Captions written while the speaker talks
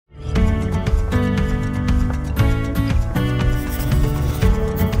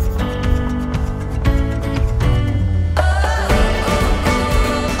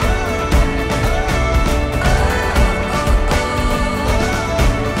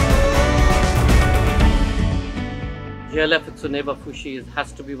JLF Soneva Fushi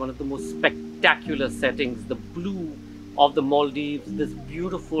has to be one of the most spectacular settings. The blue of the Maldives, this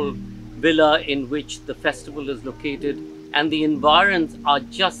beautiful villa in which the festival is located, and the environs are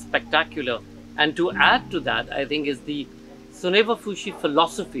just spectacular. And to add to that, I think, is the Soneva Fushi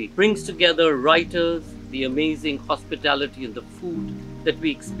philosophy brings together writers, the amazing hospitality and the food that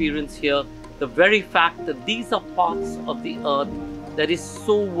we experience here, the very fact that these are parts of the earth that is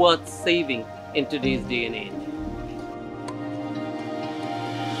so worth saving in today's day and age.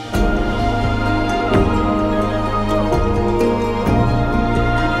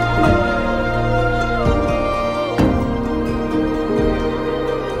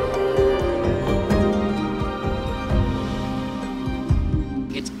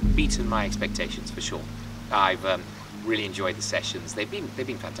 It's beaten my expectations for sure. I've really enjoyed the sessions. They've been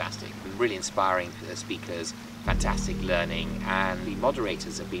fantastic, really inspiring speakers, fantastic learning, and the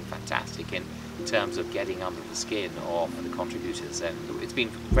moderators have been fantastic in terms of getting under the skin of the contributors, and it's been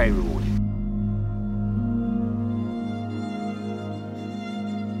very rewarding.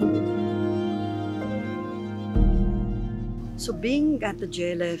 So being at the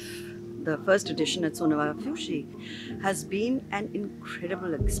JLF, the first edition at Soneva Fushi, has been an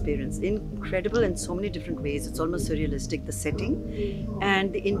incredible experience. Incredible in so many different ways. It's almost surrealistic, the setting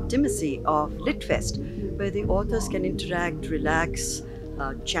and the intimacy of LitFest, where the authors can interact, relax,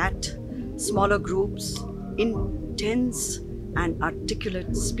 chat, smaller groups, intense and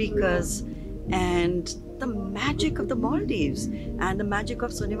articulate speakers, and the magic of the Maldives and the magic of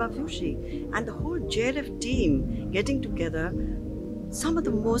Soneva Fushi and the whole JLF team getting together, some of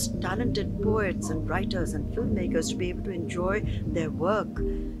the most talented poets and writers and filmmakers, to be able to enjoy their work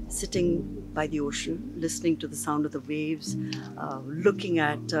sitting by the ocean, listening to the sound of the waves, looking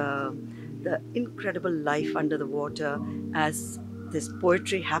at the incredible life under the water as there's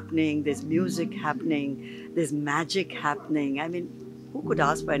poetry happening, there's music happening, there's magic happening. I mean, who could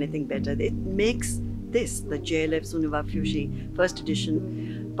ask for anything better? It makes this, the JLF Soneva Fushi first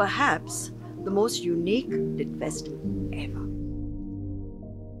edition, perhaps the most unique LitFest ever.